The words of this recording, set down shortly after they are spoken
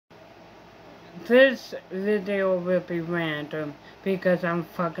this video will be random because I'm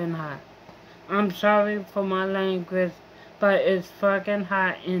fucking hot. I'm sorry for my language, but it's fucking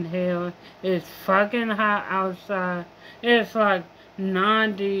hot in here. It's fucking hot outside. It's like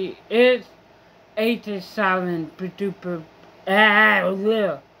 90. It's 87.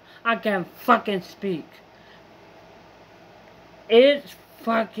 I can't fucking speak. It's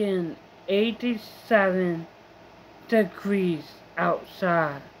fucking 87 degrees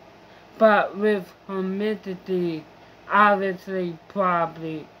outside. But with humidity, obviously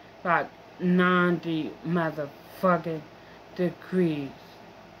probably like 90 motherfucking degrees.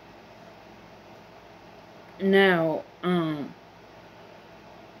 Now,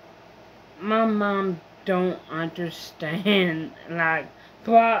 my mom don't understand, like,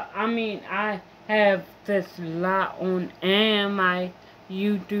 but I mean, I have this lot on and my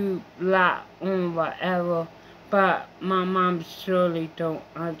YouTube lot on whatever, but my mom surely don't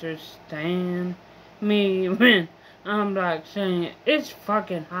understand me when I'm like saying it's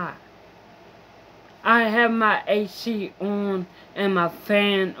fucking hot. I have my AC on and my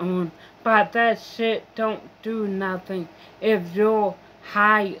fan on, but that shit don't do nothing if you're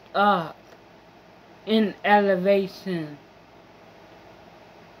high up in elevation.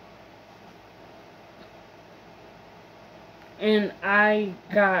 And I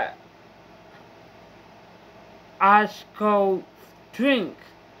got ice cold drink,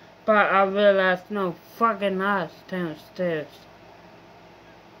 but I realized no fucking ice downstairs.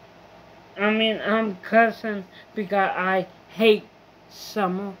 I mean, I'm cussing because I hate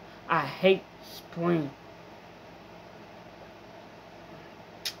summer. I hate spring.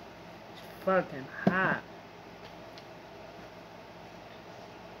 It's fucking hot.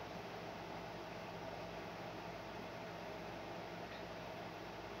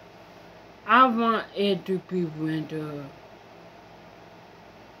 I want it to be winter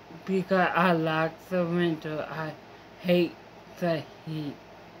because I like the winter. I hate the heat.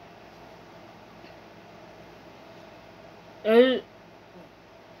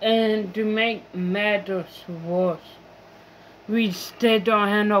 And to make matters worse, we still don't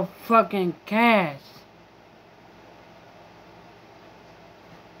have no fucking cash.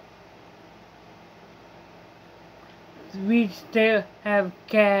 We still have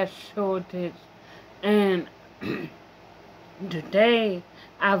cash shortage. And today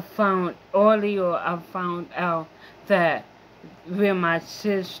I found out that where my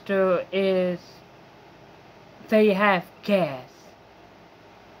sister is, they have gas.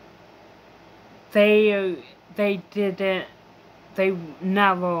 They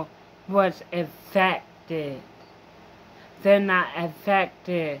never was affected. They're not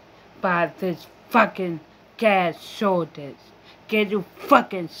affected by this fucking gas shortage. Get your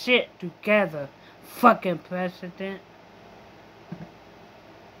fucking shit together, fucking president.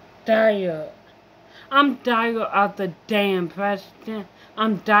 Tired. I'm tired of the damn president.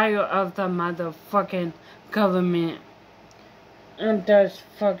 I'm tired of the motherfucking government. I'm just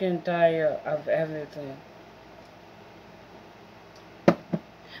fucking tired of everything.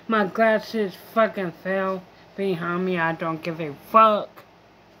 My glasses fucking fell behind me. I don't give a fuck.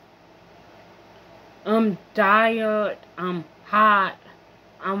 I'm tired. I'm hot.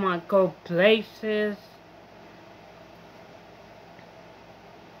 I wanna go places.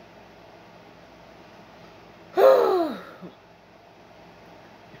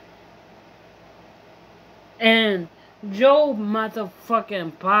 And Joe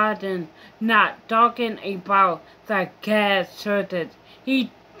motherfucking Biden not talking about the gas shortage.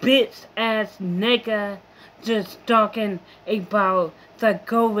 He bitch ass nigga just talking about the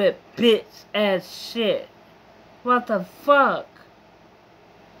COVID bitch ass shit. What the fuck?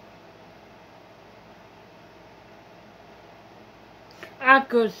 I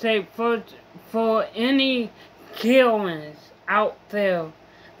could say for any killings out there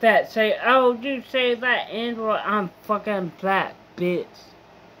that say, oh, you say that N-word, I'm fucking black, bitch.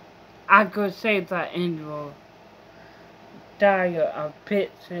 I could say that N-word. Tired of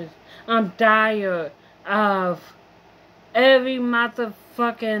bitches. I'm tired of every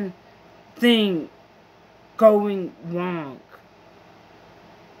motherfucking thing going wrong.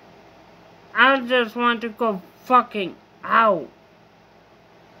 I just want to go fucking out.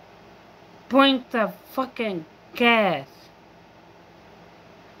 Bring the fucking gas.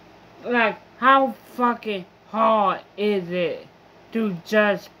 Like, how fucking hard is it to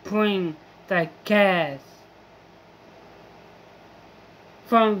just bring the gas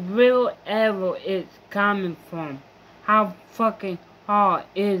from wherever it's coming from? How fucking hard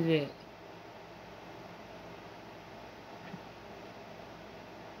is it?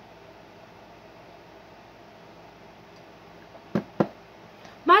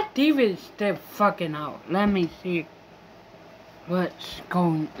 My TV's still fucking out. Let me see what's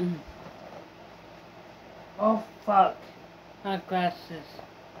going on. Oh fuck. My glasses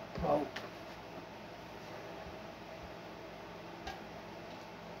broke.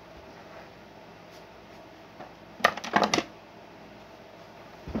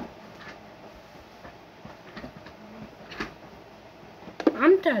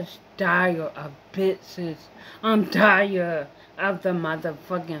 I'm just tired of bitches. I'm tired of the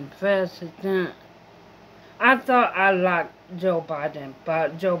motherfucking president. I thought I liked Joe Biden,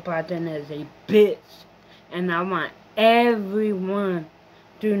 but Joe Biden is a bitch. And I want everyone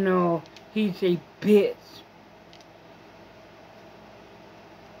to know he's a bitch.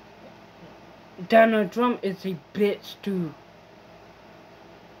 Donald Trump is a bitch too.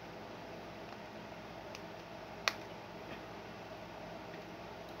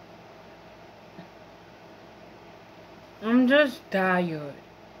 I'm just tired.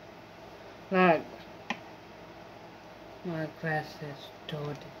 Like, my glasses told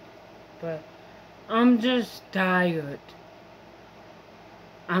it. But I'm just tired.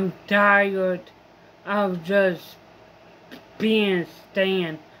 I'm tired of just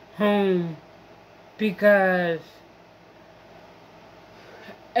staying home because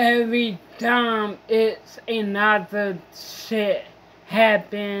every time it's another shit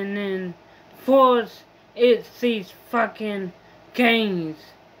happening, first it's these fucking gangs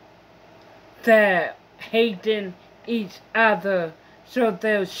that hating each other, so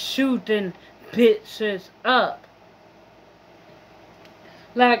they're shooting bitches up.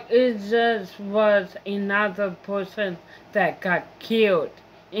 Like it just was another person that got killed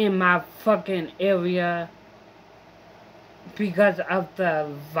in my fucking area because of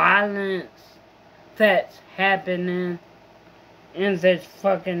the violence that's happening in this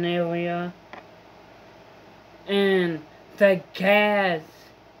fucking area. And the gas,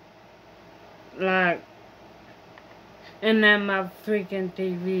 like, and then my freaking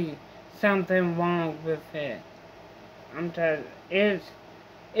TV, something wrong with it. I'm telling you,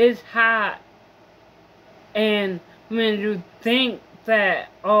 it's hot. And when you think that,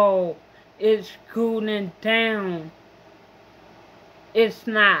 oh, it's cooling down, it's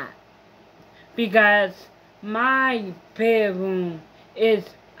not. Because my bedroom is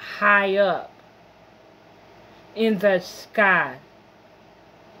high up in the sky.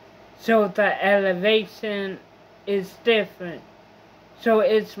 So the elevation is different. So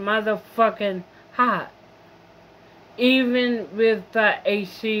it's motherfucking hot. Even with the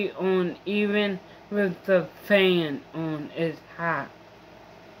AC on, even with the fan on, it's hot.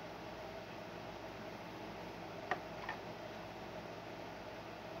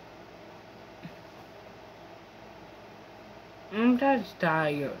 I'm just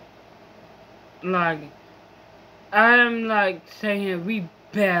tired. Like, I'm like saying we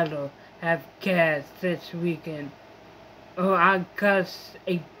better have gas this weekend or I cuss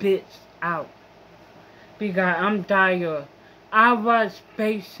a bitch out. Because I'm tired. I was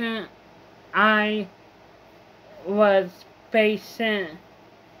patient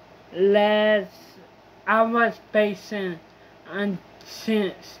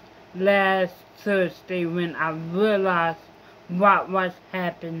since last Thursday when I realized what was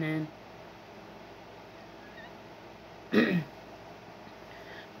happening.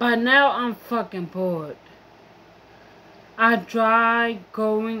 But now I'm fucking bored. I tried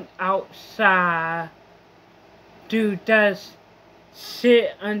going outside to just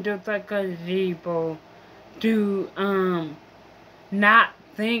sit under the gazebo to not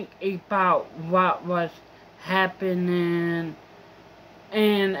think about what was happening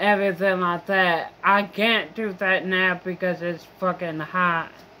and everything like that. I can't do that now because it's fucking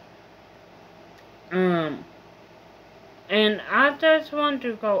hot. And I just want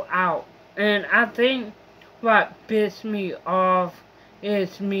to go out. And I think what pissed me off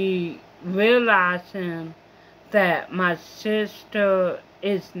is me realizing that my sister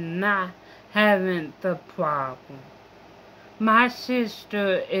is not having the problem. My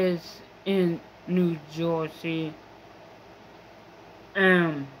sister is in New Jersey.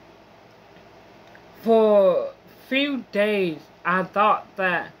 For a few days, I thought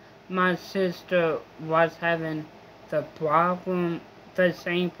that my sister was having the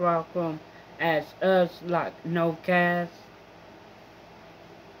same problem as us, like no gas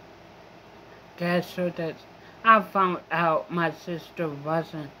shortage. I found out my sister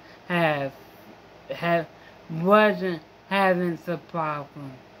wasn't having the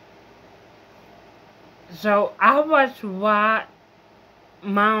problem. So I was what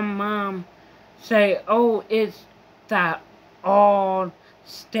my mom say, oh, it's that all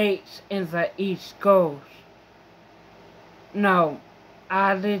states in the East Coast. No,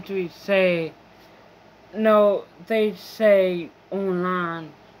 I literally say, no, they say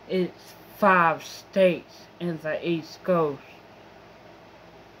online it's 5 states in the East Coast.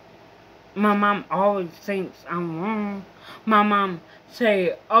 My mom always thinks I'm wrong. My mom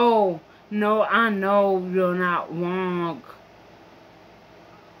say, oh, no, I know you're not wrong.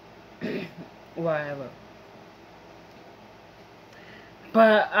 Whatever.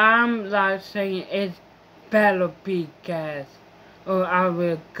 But I'm like saying it's better be gas, or I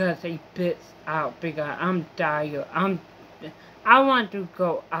will cut a bits out because I'm tired. I want to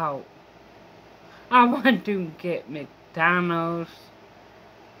go out. I want to get McDonald's.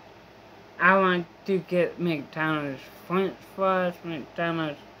 I want to get McDonald's French fries,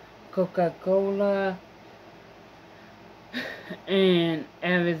 McDonald's Coca-Cola, and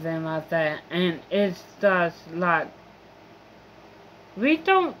everything like that. And it's just like, we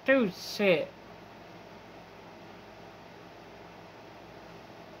don't do shit.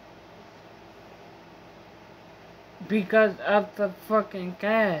 Because of the fucking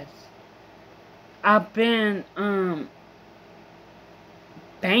gas. I've been,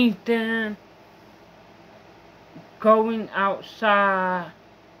 painting, going outside,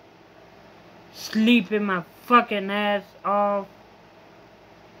 sleeping my fucking ass off.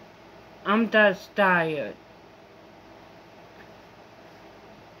 I'm just tired.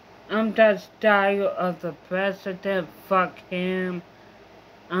 I'm just tired of the president, fuck him.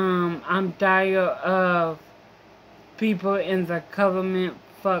 I'm tired of people in the government,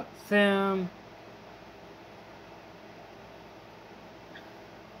 fuck them.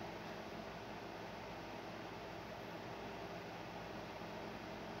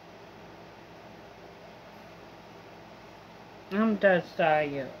 I'm just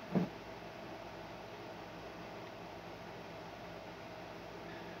tired.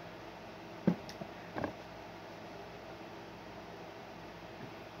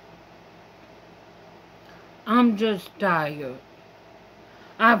 I'm just tired.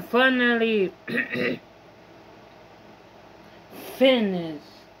 I finally finished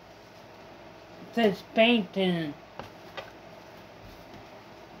this painting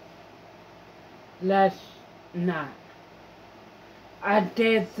last night. I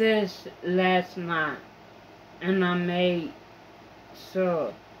did this last night, and I made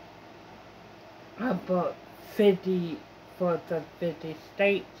sure I bought 50 for the 50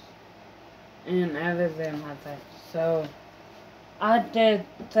 states and everything like that. So I did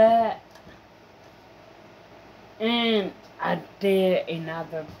that, and I did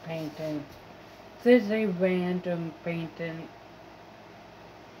another painting. This is a random painting.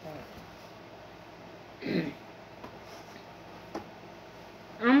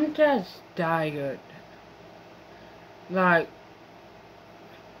 I'm just tired. Like,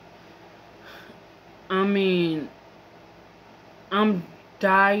 I mean, I'm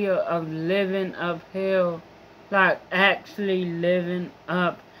tired of living uphill. Like, actually living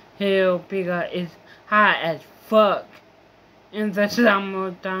uphill because it's hot as fuck in the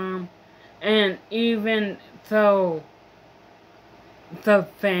summertime. And even though the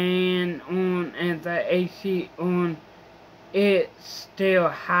fan on and the AC on, it's still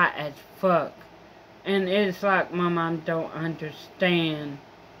hot as fuck. And it's like my mom don't understand.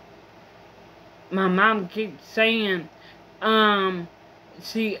 My mom keeps saying,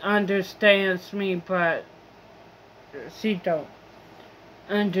 she understands me, but she don't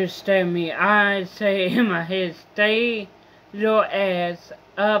understand me. I say in my head, stay your ass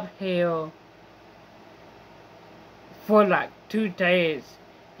uphill for like 2 days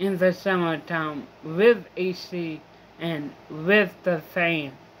in the summertime with AC and with the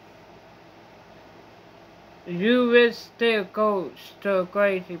fan. You will still go stir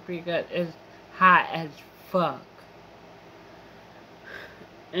crazy because it's hot as fuck.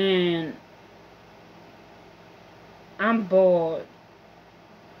 And I'm bored.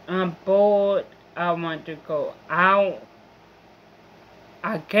 I'm bored. I want to go out.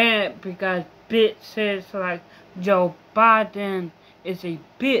 I can't because bitches like Joe Biden is a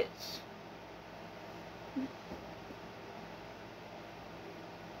bitch.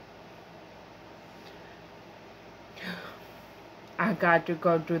 I got to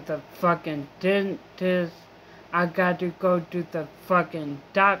go to the fucking dentist. I got to go to the fucking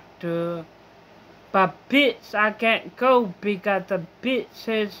doctor. But bitch, I can't go because the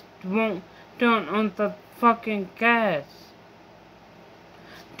bitches won't turn on the fucking gas.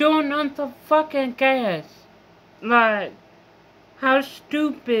 Turn on the fucking gas. Like, how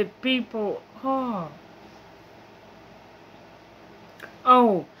stupid people are.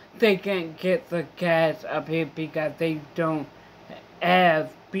 Oh, they can't get the gas up here because they don't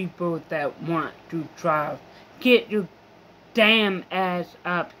have people that want to drive. Get your damn ass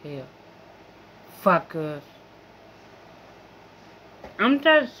up here. Fuckers. I'm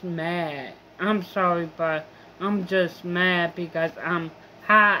just mad. I'm sorry, but I'm just mad because I'm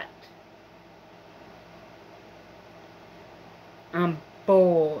hot. I'm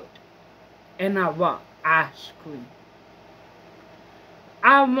bored. And I want ice cream.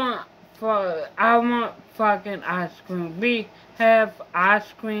 I want fucking ice cream. We have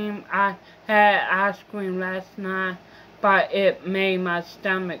ice cream. I had ice cream last night, but it made my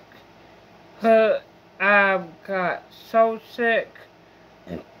stomach hurt. I got so sick.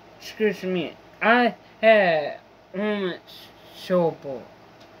 Excuse me. I had orange sherbet,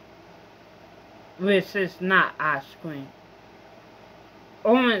 which is not ice cream.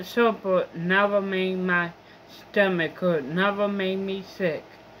 Orange sherbet never made my stomach hurt, never made me sick.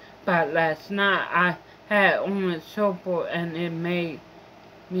 But last night I had orange sherbet and it made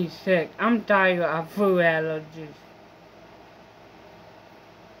me sick. I'm tired of food allergies.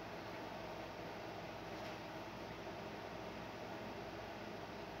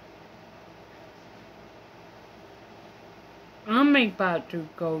 I'm about to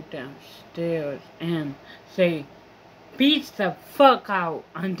go downstairs and say, beat the fuck out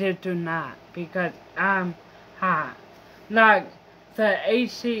until tonight because I'm hot. Like, the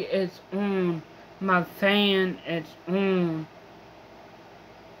AC is on, my fan is on,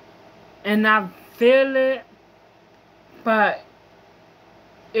 and I feel it, but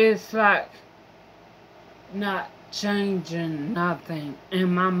it's like not changing nothing,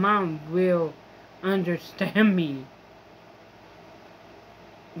 and my mom will understand me.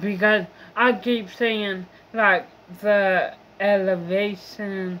 Because I keep saying, like, the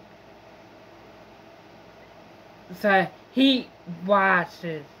elevation, the heat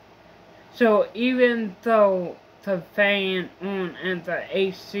rises. So even though the fan on and the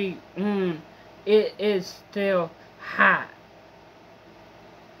AC on, it is still hot.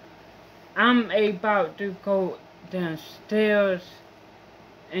 I'm about to go downstairs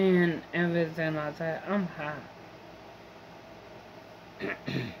and everything like that. I'm hot.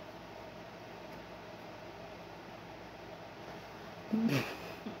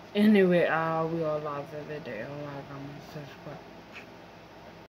 Anyway, I will love the video, like, comment, subscribe.